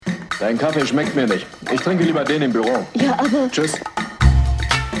Dein Kaffee schmeckt mir nicht. Ich trinke lieber den im Büro. Ja, aber... Tschüss.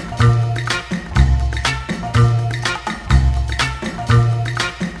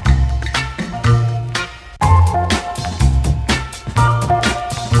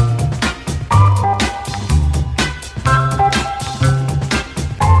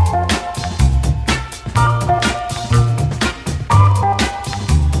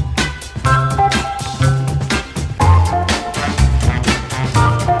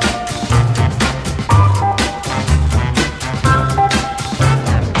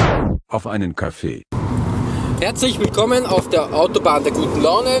 Auf einen Kaffee. Herzlich willkommen auf der Autobahn der guten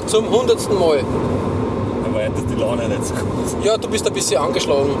Laune zum 100. Mal. Aber heute ist die Laune nicht so gut. Ja, du bist ein bisschen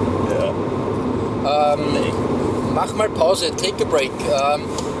angeschlagen. Ja. Mach mal Pause, take a break.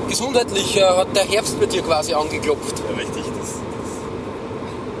 Gesundheitlich hat der Herbst bei dir quasi angeklopft. Ja, richtig. Das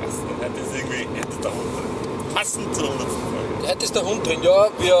heute ist irgendwie der Hund drin. Passend zur 100. Folge. Heute ist der Hund drin, ja.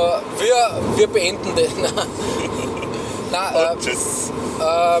 Wir beenden den. Nein, Tschüss.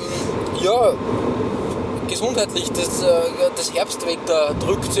 ja, gesundheitlich, das Herbstwetter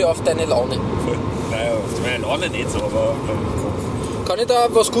drückt sich auf deine Laune. Voll. Naja, auf meine Laune nicht so, aber Kann ich da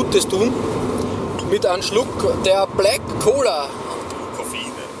was Gutes tun? Mit einem Schluck der Black Cola.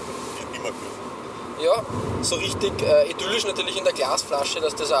 Koffein, immer gut. Ja, so richtig idyllisch natürlich in der Glasflasche,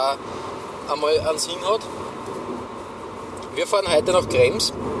 dass das auch einmal einen Sinn hat. Wir fahren heute nach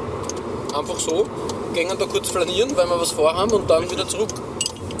Krems. Einfach so. Gehen da kurz flanieren, weil wir was vorhaben und dann wieder zurück.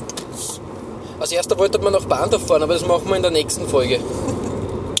 Als erster wollte man nach Bahndorf fahren, aber das machen wir in der nächsten Folge.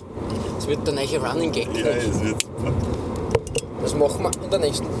 Das wird der neue Running Gag. Ja, es wird. Das machen wir in der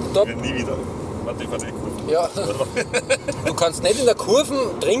nächsten. Da, Wird nie wieder. Warte, ich fahr nicht gut. ja. Du kannst nicht in der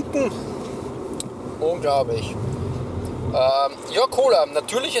Kurve trinken. Unglaublich. Ja, Cola,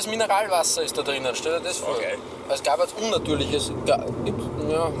 natürliches Mineralwasser ist da drinnen, stell dir das vor. Okay. Es gab jetzt unnatürliches. Gibt's?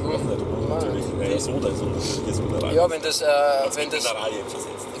 Ja, Natürlich. Ja, Soda ist unterschiedliches Mineral. ja, wenn das, wenn das, Mineralien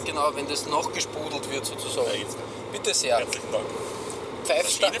versetzt. genau, wenn das nachgesprudelt wird sozusagen. Ja, jetzt. Bitte sehr. Herzlichen Dank.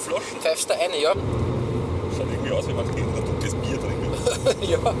 Pfeifst Verschiedene Flaschen. Pfeifst du eine, ja? Schaut irgendwie aus, wie man ein dunkles Bier trinkt.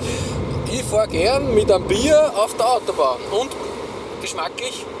 Ja. Ich fahre gern mit einem Bier auf der Autobahn. Und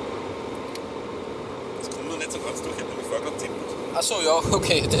geschmacklich? Das kommt noch nicht so ganz durch. Ich habe nämlich vorher gerade 10 Minuten. Achso, ja,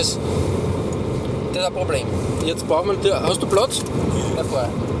 okay, das ist ein Problem. Jetzt brauchen wir. Hast du Platz? Ja, vorher.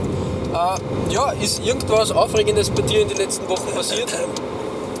 Ja, ist irgendwas Aufregendes bei dir in den letzten Wochen passiert?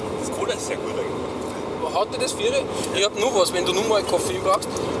 Das Cola ist sehr gut eigentlich. Haut dir das Viere? Ich hab nur was, wenn du nur mal Koffein brauchst.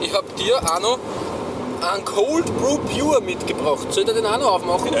 Ich hab dir auch noch einen Cold Brew Pure mitgebracht. Soll ich den auch noch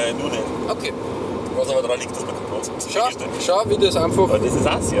aufmachen? Nur nicht. Okay. Was aber daran liegt, dass man keinen Platz hat. Schau, wie das einfach. Aber das ist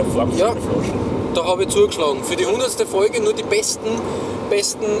auch sehr formschöne Ja. Flaschen. Da habe ich zugeschlagen. Für die 100. Folge nur die besten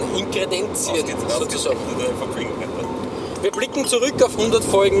Ingredienzien sozusagen. Wir blicken zurück auf 100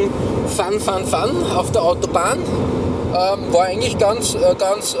 Folgen Fun auf der Autobahn. War eigentlich ganz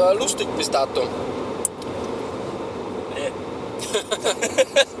lustig bis dato.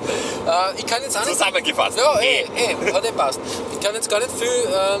 Ich kann jetzt auch nicht... Zusammengefasst. Ja, hat passt. Ich kann jetzt gar nicht viel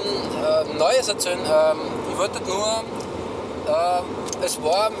Neues erzählen. Ich wollte nur... es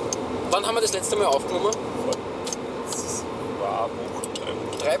war... Wann haben wir das letzte Mal aufgenommen?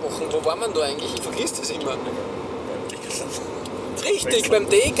 3 Wochen. Wo waren wir da eigentlich? Ich vergiss das immer. Richtig, beim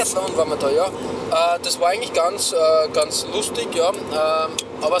Decathlon waren wir da, ja. Das war eigentlich ganz lustig, ja.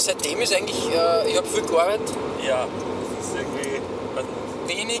 Aber seitdem ist eigentlich... ich habe viel gearbeitet. Ja, das ist irgendwie...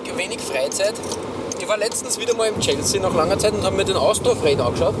 Wenig Freizeit. Ich war letztens wieder mal im Chelsea nach langer Zeit und habe mir den Austro-Fred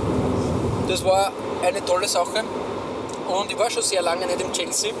angeschaut. Das war eine tolle Sache. Und ich war schon sehr lange nicht im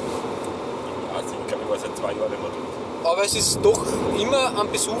Chelsea. Also ich glaube, ich war seit 2 Jahren immer dort. Aber es ist doch immer ein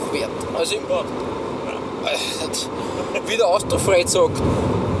Besuch wert. Also, wie der Austro-Fred sagt,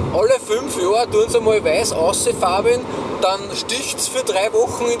 alle 5 Jahre tun sie mal weiß ausfarben, dann sticht es für 3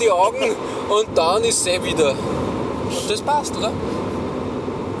 Wochen in die Augen und dann ist es wieder. Und das passt, oder?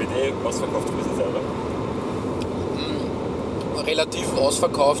 Wird ausverkauft für sich selber. Relativ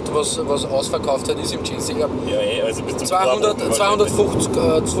ausverkauft, was ausverkauft hat, ist im Chelsea, glaube ich. Ja, also bis zu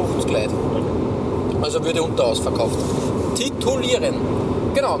 250 Leute. Also würde unter ausverkauft. Titulieren.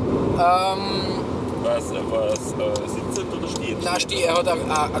 Genau. Was sitzend oder stehend? Nein, er hat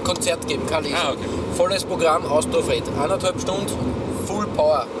ein Konzert gegeben, kein Lesen. Okay. Volles Programm, Austro-Fred. 1,5 Stunden, Full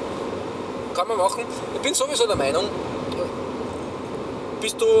Power. Kann man machen. Ich bin sowieso der Meinung,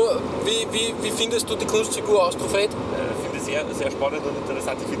 wie findest du die Kunstfigur Austro-Fred? Ich finde es sehr, sehr spannend und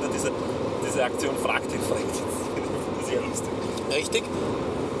interessant. Ich finde diese Aktion Frag den Fred sehr lustig. Richtig.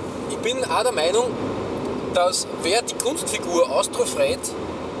 Ich bin auch der Meinung, dass wer die Kunstfigur Austro-Fred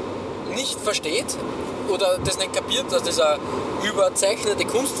nicht versteht, oder das nicht kapiert, dass das eine überzeichnete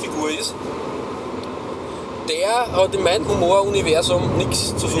Kunstfigur ist, der hat in meinem Humoruniversum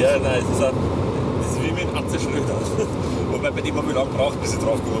nichts zu suchen. Ja, nein, das ist wie mit Atze Schröder. Wobei bei dem habe ich lange gebraucht, bis ich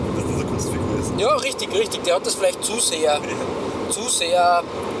drauf gekommen bin, dass das eine Kunstfigur ist. Ja, richtig. Der hat das vielleicht zu sehr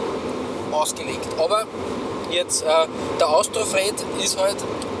ausgelegt. Aber jetzt, der Austrofred ist halt,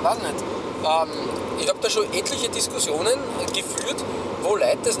 weiß nicht, ich habe da schon etliche Diskussionen geführt, wo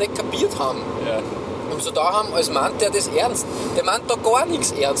Leute das nicht kapiert haben. Ja. Und so da haben, als meint der das ernst. Der meint da gar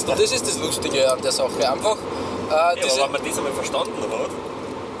nichts ernst. Und das ist das Lustige an der Sache. Einfach, Aber wenn man das einmal verstanden hat,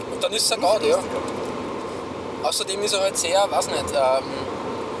 und dann ist es ein Gaudi, ja. Außerdem ist er halt sehr, weiß nicht,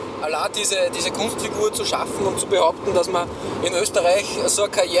 allein diese Kunstfigur zu schaffen und zu behaupten, dass man in Österreich so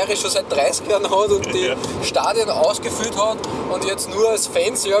eine Karriere schon seit 30 Jahren hat und die Stadien ausgefüllt hat und jetzt nur als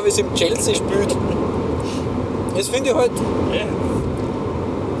Fanservice im Chelsea spielt. Das finde ich halt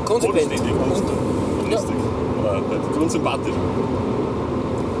konsequent. bodenständig und lustig. Oder halt grundsympathisch.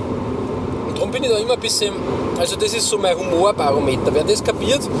 Und darum bin ich da immer ein bisschen, also das ist so mein Humorbarometer. Wer das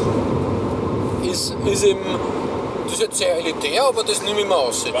kapiert, ist eben, das ist jetzt sehr elitär, aber das nehme ich mir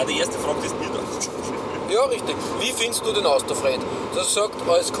aus. Das war die erste Frage, die es mir da Ja, richtig. Wie findest du den Austrofred? Das sagt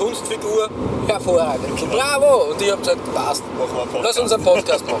als Kunstfigur hervorragend. So, bravo! Und ich habe gesagt, passt. Machen wir einen Podcast. Lass uns einen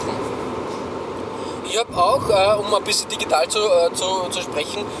Podcast machen. Ich habe auch, um ein bisschen digital zu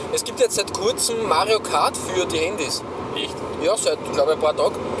sprechen, es gibt jetzt seit kurzem Mario Kart für die Handys. Echt? Ja, seit, glaube ich, ein paar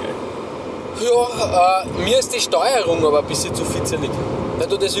Tagen. Okay. Ja, mir ist die Steuerung aber ein bisschen zu fitzelig, weil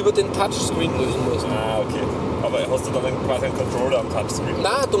du das über den Touchscreen lösen musst. Ah, okay. Aber hast du dann quasi einen Controller am Touchscreen?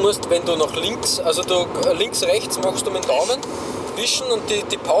 Nein, du musst, wenn du nach links, also du links, rechts machst du mit dem Daumen, wischen und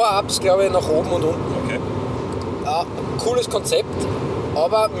die Power-Ups, glaube ich, nach oben und unten. Okay. Cooles Konzept,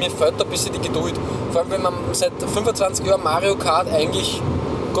 aber mir fehlt da ein bisschen die Geduld. Vor allem, wenn man seit 25 Jahren Mario Kart eigentlich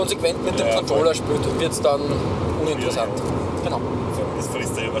konsequent mit dem Ja, Controller spielt, wird es dann uninteressant. Genau. Das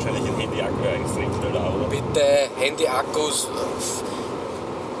frisst ja wahrscheinlich ein Handy-Akku extrem schnell auch, oder? Bitte Handy-Akkus,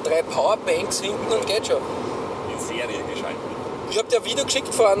 3 Powerbanks hinten und geht schon. In Serie geschaltet. Ich habe dir ein Video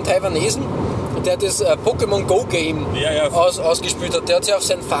geschickt von einem Taiwanesen, der das Pokémon Go Game Ja. ausgespielt hat. Der hat sich auf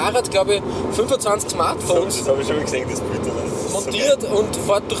sein Fahrrad, glaube ich, 25 Smartphones Das habe ich schon mal gesehen, das Bild. Das ist montiert und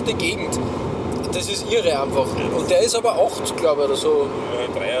fährt durch die Gegend. Das ist irre einfach. Und der ist aber 8, glaube ich, oder so.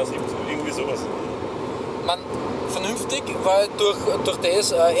 So geil. 73, irgendwie sowas. Man, vernünftig, weil durch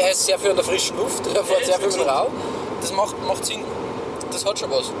das, er ist sehr viel in der frischen Luft, er fährt sehr viel mit dem Raum. Das macht Sinn. Das hat schon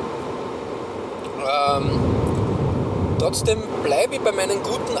was. Trotzdem bleibe ich bei meinen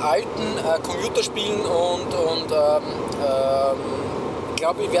guten alten Computerspielen und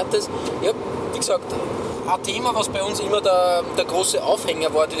glaube, ich werde das, ja, wie gesagt, ein Thema, was bei uns immer der große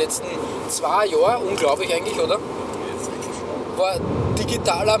Aufhänger war die letzten 2 Jahre, unglaublich eigentlich, oder? War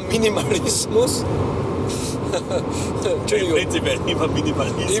digitaler Minimalismus. Entschuldigung. Prinzipiell immer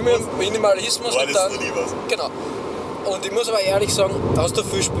Minimalismus. Immer Minimalismus War und das dann. noch nie was? Genau. Und ich muss aber ehrlich sagen, hast du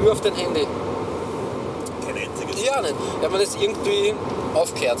viel Spür auf dein Handy? Kein einziges. Ja, nicht. Wenn man das irgendwie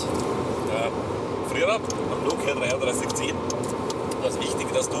aufklärt. Ja. Früher am Nokia 3310 war es wichtig,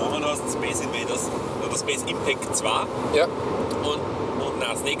 dass du oben hast Space Invaders oder Space Impact 2 Ja. und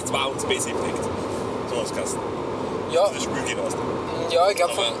Snake 2 und Space Impact. So was kannst du. Ja, Das Spiel geht aus. ja, ich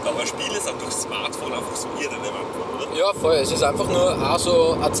glaube, Aber Spiele sind durchs Smartphone einfach so irrelevant geworden, oder? ja, voll. Es ist einfach nur auch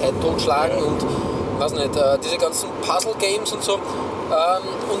so eine Zeit totschlagen und weiß nicht, diese ganzen Puzzle-Games und so.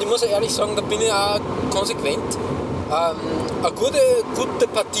 Und ich muss ehrlich sagen, da bin ich auch konsequent. Eine gute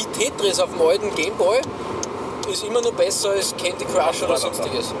Partie Tetris auf dem alten Gameboy ist immer noch besser als Candy Crush oder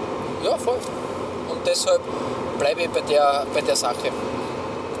sonstiges. Ja, voll. Und deshalb bleibe ich bei der Sache.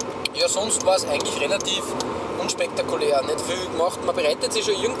 Ja, sonst war es eigentlich relativ unspektakulär, nicht viel gemacht. Man bereitet sich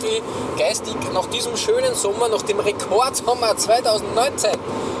schon irgendwie geistig nach diesem schönen Sommer, nach dem Rekordsommer 2019,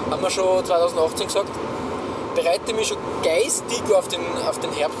 haben wir schon 2018 gesagt, bereite mich schon geistig auf den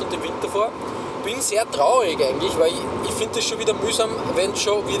Herbst und den Winter vor. Bin sehr traurig eigentlich, weil ich finde es schon wieder mühsam, wenn es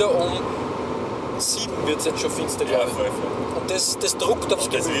schon wieder um 7 wird es jetzt schon finster, glaube ich. Voll. Und das druckt aufs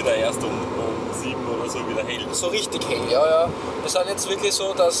Und das Gemüt. wieder erst um 7 oder so wieder hell. So richtig hell, ja. Wir sind jetzt wirklich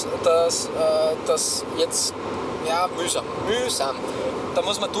so, dass jetzt, ja, mühsam. Da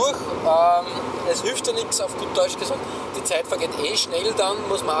muss man durch. Es hilft ja nichts, auf gut Deutsch gesagt. Die Zeit vergeht eh schnell dann,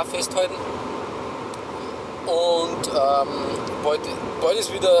 muss man auch festhalten. Und bald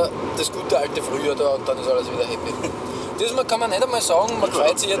ist wieder das gute alte Frühjahr da und dann ist alles wieder happy. Diesmal kann man nicht einmal sagen, man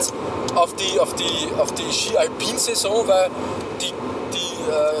freut sich jetzt auf die Ski-Alpin-Saison, weil die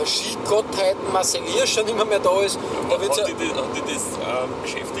Skigottheit Marcelier schon immer mehr da ist. Da wird's ja Hat dich das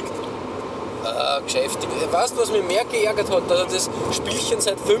beschäftigt? beschäftigt. Weißt du, was mich mehr geärgert hat, dass er das Spielchen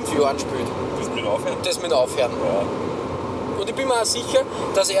seit 5 Jahren spielt? Das mit aufhören. das mit dem Aufhören. Ja. Und ich bin mir auch sicher,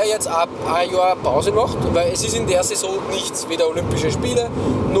 dass er jetzt ein Jahr Pause macht, weil es ist in der Saison nichts, weder Olympische Spiele,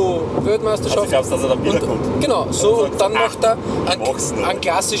 noch Weltmeisterschaft. Also ich glaube, dass er dann wiederkommt. Genau, so, und dann macht er wachsen, oder? einen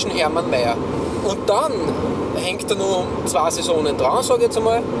klassischen Hermann Mayer. Und dann hängt er noch 2 Saisonen dran, sage ich jetzt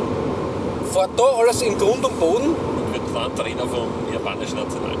einmal, fährt da alles in Grund und Boden. Und wird dann Trainer vom japanischen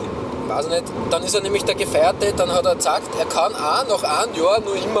Nationalteam. Weiß ich nicht, dann ist er nämlich der Gefeierte, dann hat er gesagt, er kann auch nach einem Jahr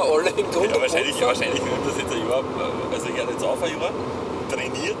noch immer alle in Grund Ja, und wahrscheinlich Boden fahren. nimmt das jetzt ein Jahr, also er hat jetzt auf ein Jahr,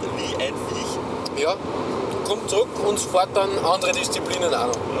 trainiert wie ein Viech. Ja, kommt zurück und fährt dann andere Disziplinen auch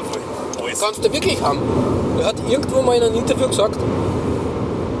noch. Ja, voll. Alles. Kannst du wirklich haben. Er hat irgendwo mal in einem Interview gesagt,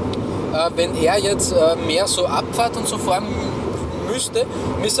 wenn er jetzt mehr so Abfahrt und so fahren müsste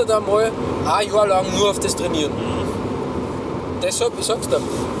er mal ein Jahr lang nur auf das trainieren. Deshalb, ich sag's dir,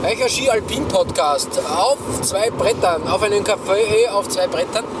 euer Ski-Alpin-Podcast auf 2 Brettern, auf einen Café, auf 2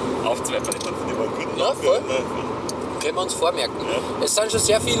 Brettern, Auf 2 Brettern von dem gut. Ja, voll. können wir uns vormerken. Ja. Es sind schon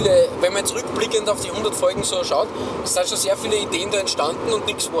sehr viele, wenn man jetzt rückblickend auf die 100 Folgen so schaut, es sind schon sehr viele Ideen da entstanden und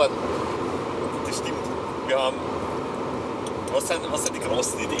nichts geworden. Das stimmt. Wir haben. Was sind die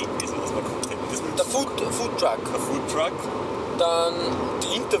großen Ideen gewesen, was wir gehabt hätten? Das mit Der Food Truck, der Food Truck. dann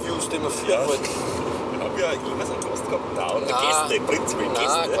die Interviews, die wir führen Ja. wollten. Wir haben ja jemals einen Gast gehabt. Nein, oder Nein. Gäste, prinzipiell Nein,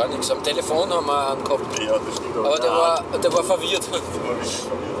 Gäste. gar nichts. Am Telefon haben wir einen gehabt. Ja, das stimmt. Aber der war verwirrt. Der war wirklich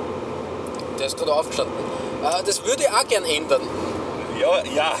verwirrt. Der ist gerade aufgestanden. Das würde ich auch gern ändern. Ja.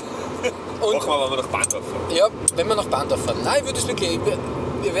 Und- Machen wir, wenn wir nach Bahndorf fahren. Ja, wenn wir nach Bahndorf fahren. Nein, ich würde es wirklich.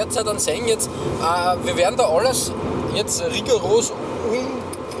 Ihr werdet es ja dann sehen jetzt. Wir werden da alles jetzt rigoros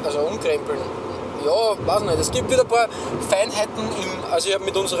umkrempeln. Ja, weiß nicht. Es gibt wieder ein paar Feinheiten. Also ich habe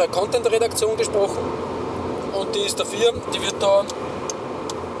mit unserer Content-Redaktion gesprochen und die ist dafür. Die wird da,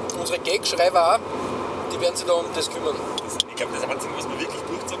 unsere Gagschreiber auch, die werden sich da um das kümmern. Ich glaube, das Einzige, was wir wirklich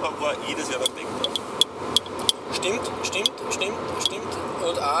durchgezogen haben, war jedes Jahr nach Deckendorf. Stimmt.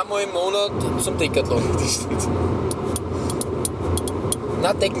 Und einmal im Monat zum Decathlon. Das stimmt.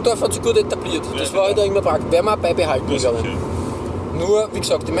 Nein, Deckendorf hat sich gut etabliert. Das Ja, war halt genau. auch immer praktisch. Werden wir auch beibehalten, Das ist glaube ich. schön. Nur, wie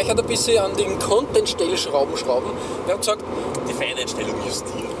gesagt, ich möchte ein bisschen an den Content-Stellschrauben schrauben. Wir haben gesagt, Die Feineinstellung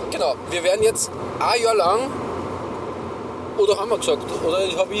justieren. genau, wir werden jetzt ein Jahr lang, oder haben wir gesagt, oder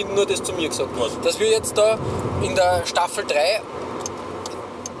habe ich nur das zu mir gesagt, Was? dass wir jetzt da in der Staffel 3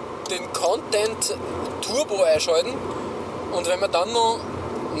 den Content Turbo einschalten und wenn wir dann noch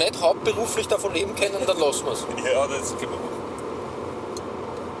nicht hauptberuflich davon leben können, dann lassen wir es. Ja, das können wir machen.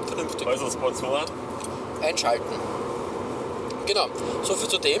 Vernünftig. Also Sponsoren. Einschalten. Genau, soviel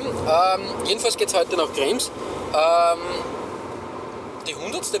zu dem. Jedenfalls geht es heute nach Krems. Die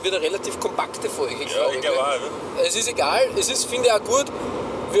 100. wird eine relativ kompakte Folge. Ja, ich glaube auch. Ja. Es ist egal, es ist, finde ich auch gut.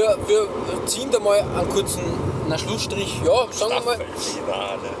 Wir ziehen da mal einen kurzen Schlussstrich. Ja, sagen wir mal,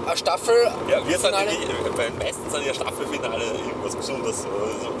 Staffelfinale. eine Staffel. Ja, wir sind Finale. beim meisten sind ja Staffelfinale irgendwas Besonderes, so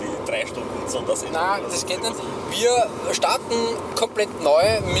die 3 Stunden Sondersendung. Nein, das geht nicht. Wir starten komplett neu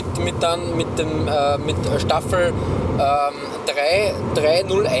mit Staffel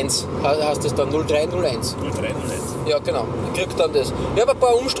 301, heißt das dann, 0301. 0301. Ja, genau, kriegt dann das. Ich habe ein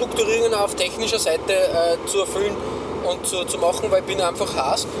paar Umstrukturierungen auf technischer Seite zu erfüllen und zu machen, weil ich bin einfach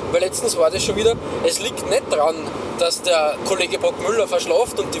Haas. Weil letztens war das schon wieder, es liegt nicht daran, dass der Kollege Brockmüller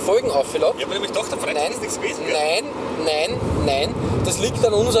verschlaft und die Folgen auflädt. Ich habe nämlich gedacht, am Freitag ist nichts gewesen. gell? Nein. Das liegt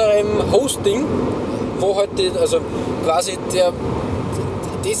an unserem Hosting, wo halt quasi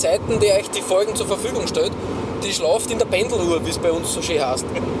die Seiten, die euch die Folgen zur Verfügung stellt, die schlaft in der Pendeluhr, wie es bei uns so schön heißt.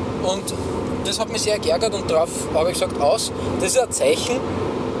 Und das hat mich sehr geärgert und darauf habe ich gesagt, aus, das ist ein Zeichen,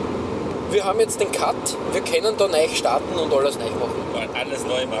 wir haben jetzt den Cut, wir können da neu starten und alles neu machen. Alles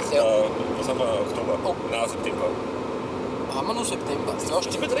neu macht, Ja. was haben wir, Oktober? Oh. Nein, September. Haben wir noch September? Ja,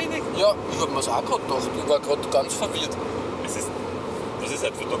 Ist mit Training? Ja, ich habe mir das auch gerade gedacht. Ich war gerade ganz verwirrt. Was ist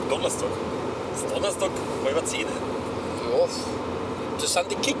heute für Tag? Donnerstag. Das ist Donnerstag, 9:30. Ja, das sind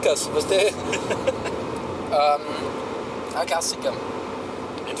die Kickers, weißt du? Ein Klassiker.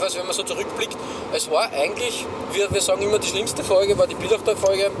 Jedenfalls, wenn man so zurückblickt, es war eigentlich, wir sagen immer, die schlimmste Folge war die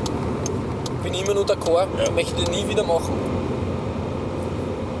Billachtal-Folge. Bin immer nur d'accord, Ja. möchte ich nie wieder machen.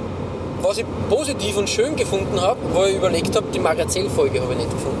 Was ich positiv und schön gefunden habe, wo ich überlegt habe, die Magazell-Folge habe ich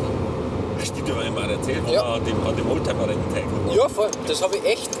nicht gefunden. Stimmt, wir haben mal erzählt, wo Ja. wir an dem Oldtimer-Rennen teilgenommen haben. Ja, voll. Das habe ich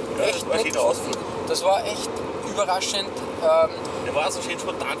echt Ja, das war nicht schön aus. gefunden. Das war echt überraschend. Der war so schön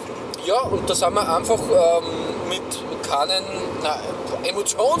spontan, finde ich. Ja, und da sind wir einfach mit keinen,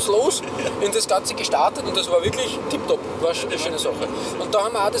 emotionslos in das Ganze gestartet und das war wirklich tipptopp, war eine schöne Sache. Und da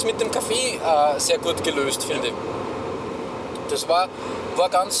haben wir auch das mit dem Kaffee sehr gut gelöst, finde ich. Das war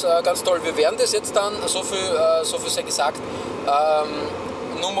ganz toll. Wir werden das jetzt dann, so viel sei gesagt,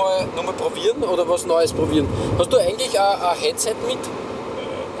 nochmal probieren oder was Neues probieren. Hast du eigentlich ein Headset mit?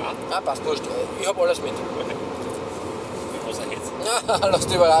 Nein. Passt wurscht. Ich habe alles mit. Okay. Was ein Headset? Lass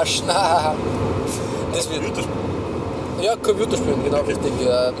dich überraschen. Das wird. Ja, Computerspielen, genau, richtig.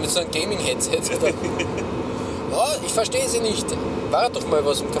 Mit so einem Gaming-Headset. Ja, ich verstehe sie nicht. War doch mal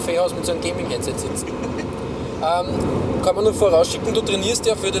was im Kaffeehaus mit so einem Gaming-Headset sitzen. Kann man nur vorausschicken, du trainierst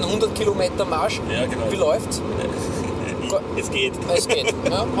ja für den 100 Kilometer Marsch. Ja, genau. Wie läuft's? Es geht. Es geht,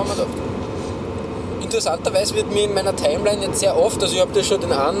 ja, haben wir gedacht. Interessanterweise wird mir in meiner Timeline jetzt sehr oft, also ich habe da schon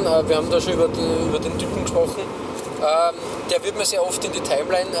wir haben da schon über den Typen gesprochen, der wird mir sehr oft in die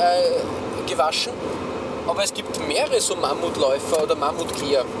Timeline gewaschen. Aber es gibt mehrere so Mammutläufer oder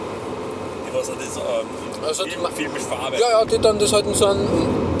Mammutgeher. Was hat das Also filmisch verarbeitet? Ja, die dann das halt in so einem,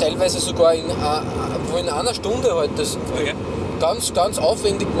 teilweise sogar in einer Stunde halt das Okay. ganz, ganz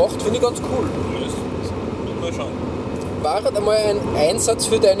aufwendig gemacht, finde ich ganz cool. Das mal schauen. War halt einmal ein Einsatz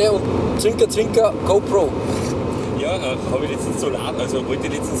für deine Zwinker GoPro. Ja, habe ich letztens zu laden, also wollte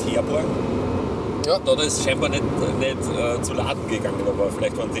ich letztens herborgen. Ja. Da ist scheinbar nicht zu laden gegangen, aber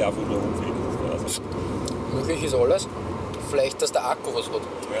vielleicht waren die einfach nur umfliegen. Also, Möglich ist alles. Vielleicht, dass der Akku was hat. ja,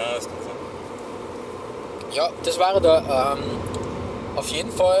 das kann sein. Ja, das war da auf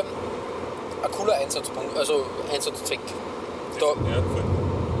jeden Fall ein cooler Einsatzpunkt, also Einsatzzweck. Da, Ja, voll.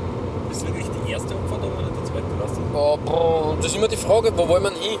 Ist wirklich die erste Abfahrt oder die zweite? Weißt du? das ist immer die Frage, wo wollen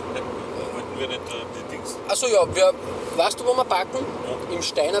wir hin? Wollten wir nicht die Dings? Achso, ja, weißt du, wo wir parken? Ja. Im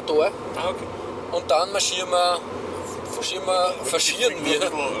Steiner Tor. Okay. Und dann marschieren wir. Ein bisschen den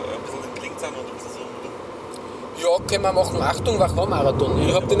Links an und ein bisschen so. Ja, können wir machen. Achtung, Wachau-Marathon.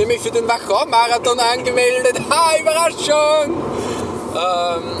 Ich habe dich nämlich für den Wachau-Marathon angemeldet. Ha, Überraschung!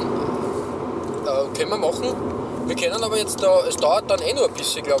 Können wir machen. Wir können aber jetzt da, es dauert dann nur ein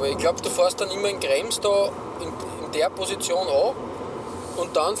bisschen, glaube ich. Ich glaube, du fährst dann immer in Krems da in der Position an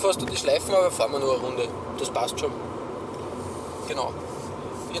und dann fährst du die Schleifen, aber fahren wir nur eine Runde. Das passt schon. Genau.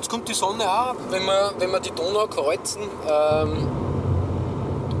 Jetzt kommt die Sonne auch, wenn wir die Donau kreuzen.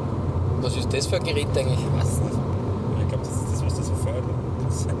 Was ist das für ein Gerät eigentlich? Ich weiß nicht. Ich glaube, das ist das, was das so feuert.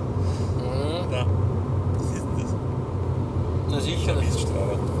 Nein. Was ist denn das? Na sicher nicht.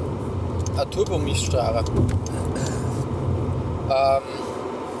 Miststrahler. Ein Turbo-Miststrahler.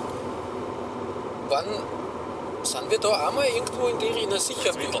 Wann sind wir da auch mal irgendwo in die Arena?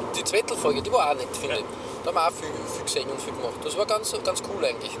 Sicher, Zwettel. die Zwettel-Folge, die war auch nett, finde Ja. ich. Da haben wir auch viel gesehen und viel gemacht. Das war ganz, ganz cool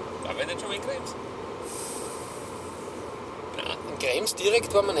eigentlich. Aber wenn nicht schon mal in Krems. In Krems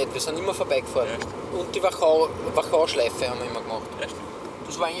direkt waren wir nicht, wir sind immer vorbeigefahren. Ja, stimmt. Und die Wachau-Schleife haben wir immer gemacht. Ja, stimmt.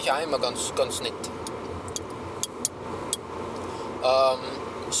 Das war eigentlich auch immer ganz, ganz nett.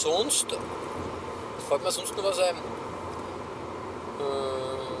 Sonst fällt mir sonst noch was ein.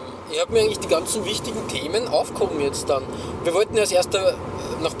 Ich habe mir eigentlich die ganzen wichtigen Themen aufgehoben jetzt dann. Wir wollten ja als erster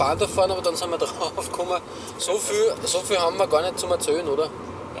nach Bahndorf fahren, aber dann sind wir drauf gekommen, so viel haben wir gar nicht zum Erzählen, oder?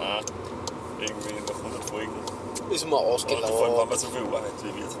 Nein. Irgendwie nach 100 Folgen. Ist mir Und vor allem ausgelaufen. haben wir so viel Arbeit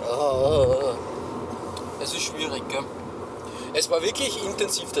wie wir zwei. Es ist schwierig, gell? Es war wirklich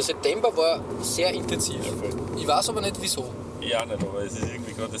intensiv. Der September war sehr intensiv. Ja, voll. Ich weiß aber nicht wieso. Ja, nicht, aber es ist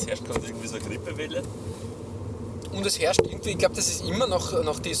irgendwie gerade, es herrscht gerade irgendwie so eine Grippewelle. Und es herrscht irgendwie, ich glaube, das ist immer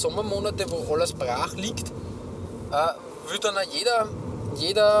noch die Sommermonate, wo alles brach liegt, will dann auch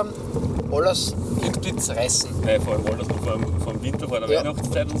jeder alles irgendwie zerreißen. Nein, vor allem alles noch vom Winter, vor der Ja.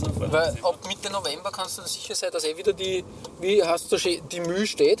 Weihnachtszeit und so. Weil ab Mitte November kannst du sicher sein, dass wieder die Mühe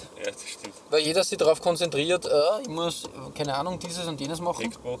steht. Ja, das stimmt. Weil jeder sich darauf konzentriert, ich muss, keine Ahnung, dieses und jenes machen.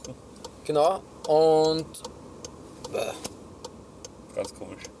 Textwochen. Genau. Und Ganz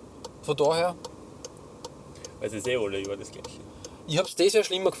komisch. von daher, Weil es ist eh alle über das Gleiche. ich habe es das Jahr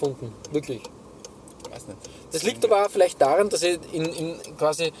schlimmer gefunden. Wirklich. Ich weiß nicht. Das liegt aber auch vielleicht daran, dass ich in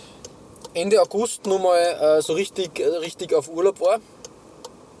quasi Ende August nochmal so richtig auf Urlaub war.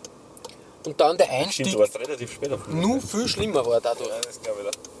 Und dann der Stimmt, Einstieg du warst relativ spät auf dem nur viel schlimmer war dadurch. Ja, das glaube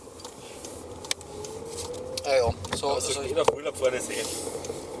ich da. Ja, so, Aber so also spät auf Urlaub fahren ist eh.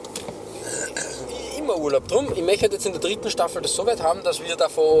 immer Urlaub. Drum, ich möchte jetzt in der 3. Staffel das so weit haben, dass wir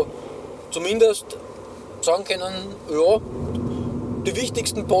davon zumindest sagen können, ja, die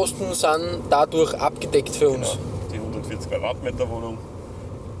wichtigsten Posten sind dadurch abgedeckt für uns. Genau. Die 140 Quadratmeter Wohnung.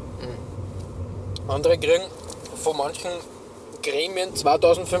 Andere kriegen von manchen Gremien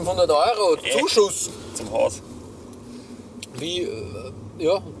 2500 Euro Zuschuss. Zum Haus. Wie,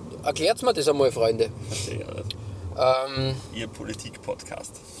 ja, erklärt mir das einmal, Freunde. Verstehe ich auch nicht. Ihr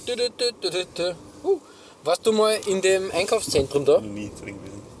Politik-Podcast. Warst du mal in dem Einkaufszentrum da? Noch nie drin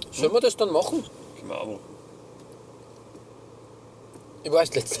gewesen. Sollen wir das dann machen? Können wir auch machen. Ich war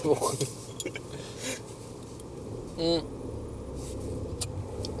erst letzte Woche.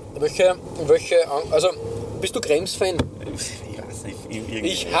 Also, bist du Krems-Fan? Ich weiß nicht. Irgendwie.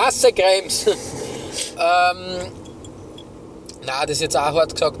 Ich hasse Krems. Nein, das ist jetzt auch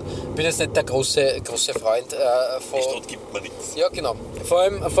hart gesagt. Ich bin jetzt nicht der große Freund von... Die Stadt gibt mir nichts. Ja, genau. Vor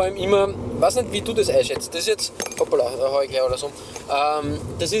allem immer, weiß nicht, wie du das einschätzt. Das ist jetzt, hoppala, da hau ich gleich alles um.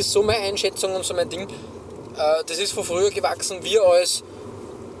 Das ist so meine Einschätzung und so mein Ding. Das ist von früher gewachsen, wir als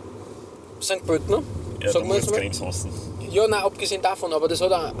St. Pöltener. Ja, sagen du wir jetzt musst mal. Cremes hassen. Ja, nein, abgesehen davon, aber das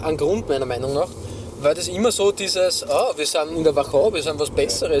hat auch einen Grund meiner Meinung nach. Weil das immer so dieses, wir sind in der Wachau, wir sind was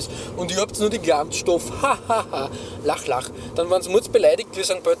Besseres und ihr habt nur die Glanzstoff, hahaha, lach. Dann waren sie beleidigt, wie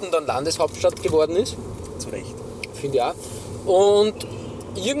St. Pölten dann Landeshauptstadt geworden ist. Zu Recht. Finde ich auch. Und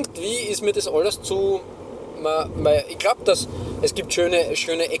irgendwie ist mir das alles zu... Ich glaube, dass es gibt schöne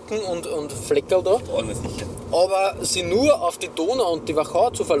Ecken und Fleckerl da, Alles sicher. aber sie nur auf die Donau und die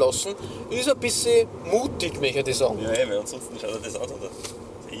Wachau zu verlassen, ist ein bisschen mutig, möchte ich sagen. Ja, weil ansonsten schaut er das aus, oder?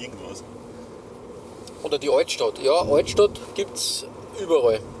 Ist ja irgendwas. Oder die Altstadt. Ja, Altstadt gibt es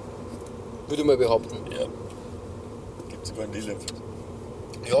überall, würde ich mal behaupten. Ja. Gibt sogar einen Lillenfeld.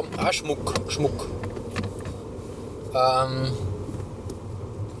 Ja, auch Schmuck.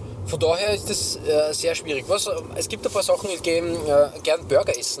 Von daher ist das sehr schwierig. Es gibt ein paar Sachen, ich gehe gern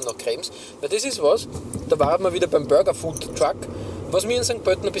Burger essen nach Krems, weil das ist was, da waren wir wieder beim Burger Food Truck, was mir in St.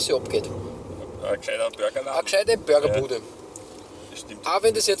 Pölten ein bisschen abgeht. Ein gescheiter Burgerladen. Eine gescheite Burgerbude. Das stimmt. Auch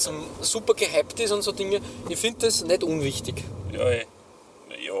wenn das jetzt super gehypt ist und so Dinge, ich finde das nicht unwichtig. Ja, weiß nicht.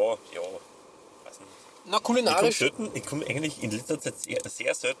 Na, kulinarisch Ich komme eigentlich in letzter Zeit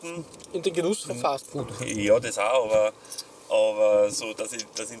sehr selten, in den Genuss von Fast Food. ja, das auch, aber so, dass ich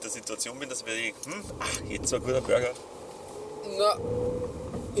in der Situation bin, dass ich jetzt so ein guter Burger. Na,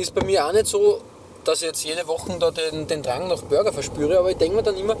 ist bei mir auch nicht so, dass ich jetzt jede Woche da den Drang nach Burger verspüre, aber ich denke mir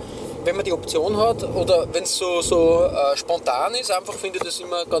dann immer, wenn man die Option hat oder wenn es so spontan ist, einfach finde ich das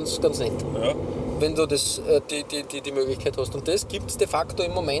immer ganz nett, Ja. wenn du die Möglichkeit hast. Und das gibt es de facto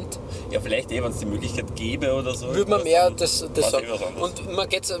im Moment, Ja, vielleicht wenn es die Möglichkeit gäbe oder so. würde man was, mehr dann das weiß sagen. ich was anderes. Und mir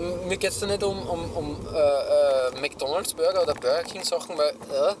geht es da nicht um McDonalds Burger oder Burger King Sachen,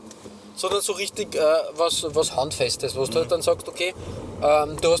 sondern so richtig was Handfestes, wo du halt dann sagst, okay,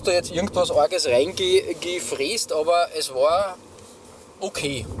 du hast da jetzt irgendwas Arges reingefräst, aber es war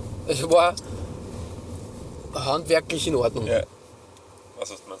okay. Es war handwerklich in Ordnung. Ja. Was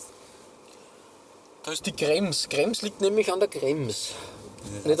du meinst? Da ist die Krems. Krems liegt nämlich an der Krems.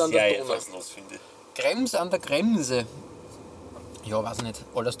 Das Nicht ist an sehr der Donau. einfallslos, finde ich. Krems an der Kremse. Ja, weiß ich nicht.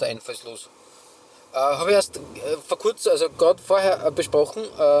 Alles da einfallslos. Habe ich erst vor kurzem, also gerade vorher besprochen.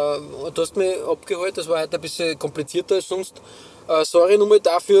 Du hast mich abgeholt, das war heute ein bisschen komplizierter als sonst. Sorry nochmal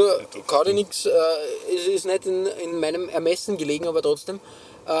dafür, kann ich nichts. Es ist nicht in meinem Ermessen gelegen, aber trotzdem,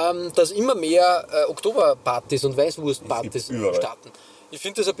 dass immer mehr Oktoberpartys und Weißwurstpartys Es gibt überall. starten. Ich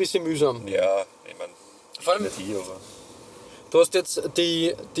finde das ein bisschen mühsam. Ja, ich meine, Vor allem, nicht hier, aber. du hast jetzt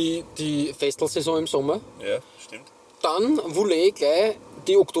die Festelsaison im Sommer, Ja, stimmt. dann Voulez gleich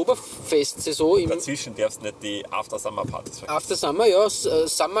die Oktoberfestsaison im Dazwischen darfst du nicht die After-Summer-Partys vergessen. After Summer, ja,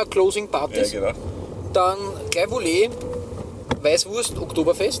 Summer Closing Ja, Partys. genau. Dann gleich Voulez, Weißwurst,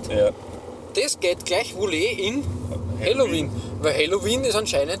 Oktoberfest. Ja. Das geht gleich Voulez in Halloween. Weil Halloween ist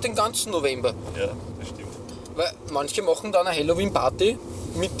anscheinend den ganzen November. Ja, das stimmt. Weil manche machen dann eine Halloween-Party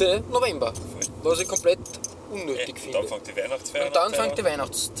Mitte November. Was ich komplett unnötig Und finde. dann fängt die Weihnachtsfeier Und dann an. fängt die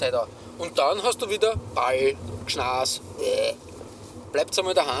Weihnachtszeit an. Und dann hast du wieder Ball, Gschnas. Bleibt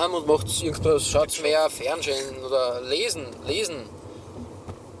einmal daheim und macht irgendwas, schaut mehr Fernsehen oder lesen.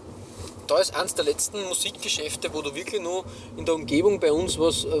 Da ist eines der letzten Musikgeschäfte, wo du wirklich nur in der Umgebung bei uns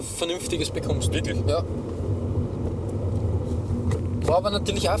was Vernünftiges bekommst. Wirklich? Ja. War aber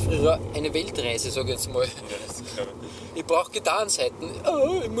natürlich auch früher eine Weltreise, sage ich jetzt mal. Ja, das glaube ich. Ich brauche Gitarrenseiten.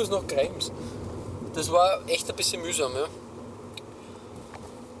 Ich muss nach Krems. Das war echt ein bisschen mühsam, ja.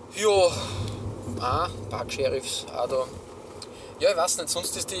 Ja, Park-Sheriffs auch da. Ja, ich weiß nicht,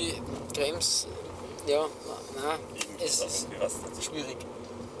 sonst ist die Krems, ja, nein, es ist Ich weiß nicht. schwierig.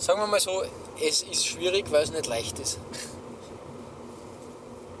 Sagen wir mal so, es ist schwierig, weil es nicht leicht ist.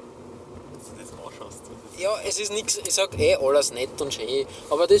 Wenn du das anschaust. Ja, es ist nichts, ich sag alles nett und schön,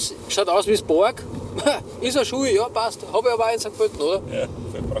 aber das schaut aus wie das Borg. Ist eine Schuhe, ja, passt. Habe ich aber auch in St. Pölten, oder? Ja,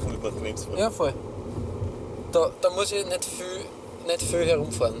 wir brauchen nicht nach Krems fahren. Ja, voll. Da muss ich nicht viel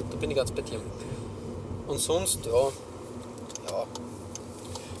herumfahren, da bin ich ganz bei dir. Und sonst, ja.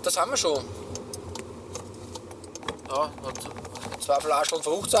 Das haben wir schon. Ja, und 2 Flaschen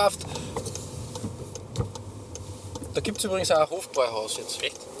Fruchtsaft. Da gibt es übrigens auch ein Hofbräuhaus jetzt.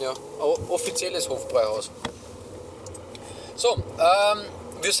 Echt? Ja, ein offizielles Hofbräuhaus. So,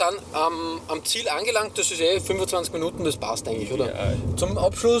 wir sind am Ziel angelangt, das ist 25 Minuten, das passt eigentlich, oder? Ja. Zum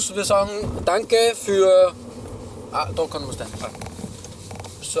Abschluss, wir sagen danke für... da kann man was rein.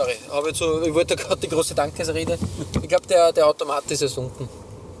 Sorry, ich wollte gerade die große Dankesrede. Ich glaube, der Automat ist jetzt unten.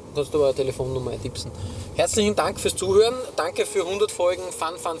 Kannst du aber eine Telefonnummer eintipsen. Herzlichen Dank fürs Zuhören. Danke für 100 Folgen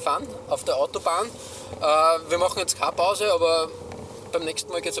Fun auf der Autobahn. Wir machen jetzt keine Pause, aber beim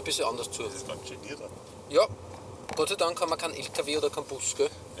nächsten Mal geht es ein bisschen anders zu. Das ist ganz geniert. Ja, Gott sei Dank haben wir keinen LKW oder keinen Bus, gell?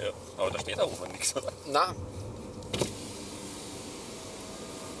 Ja, aber da steht auch oben nichts, oder? Nein.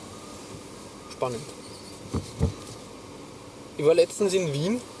 Spannend. Ich war letztens in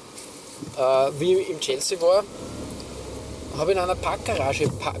Wien, wie ich im Chelsea war, habe in einer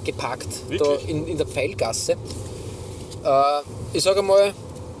Parkgarage geparkt, da Wirklich? in der Pfeilgasse. Ich sage mal,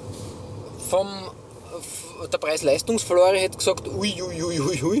 der Preis-Leistungs-Verlore hätte gesagt, ui,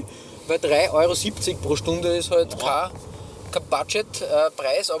 weil 3,70 Euro pro Stunde ist halt kein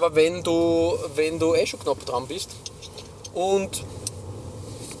Budgetpreis, aber wenn du schon knapp dran bist und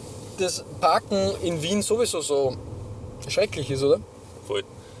das Parken in Wien sowieso so schrecklich ist, oder? Voll.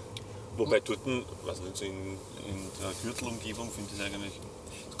 Wobei dort, weiß nicht, so in der Gürtelumgebung finde ich es eigentlich.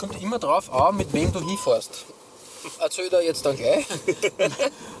 Es kommt immer drauf an, mit wem du hinfährst. Erzähl da jetzt dann gleich.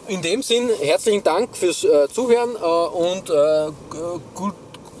 In dem Sinn, herzlichen Dank fürs Zuhören und gut,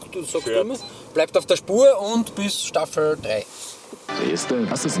 du sagst Hört. immer, bleibt auf der Spur und bis Staffel 3. Siehste,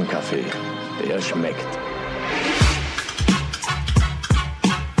 das ist ein Kaffee. Der schmeckt.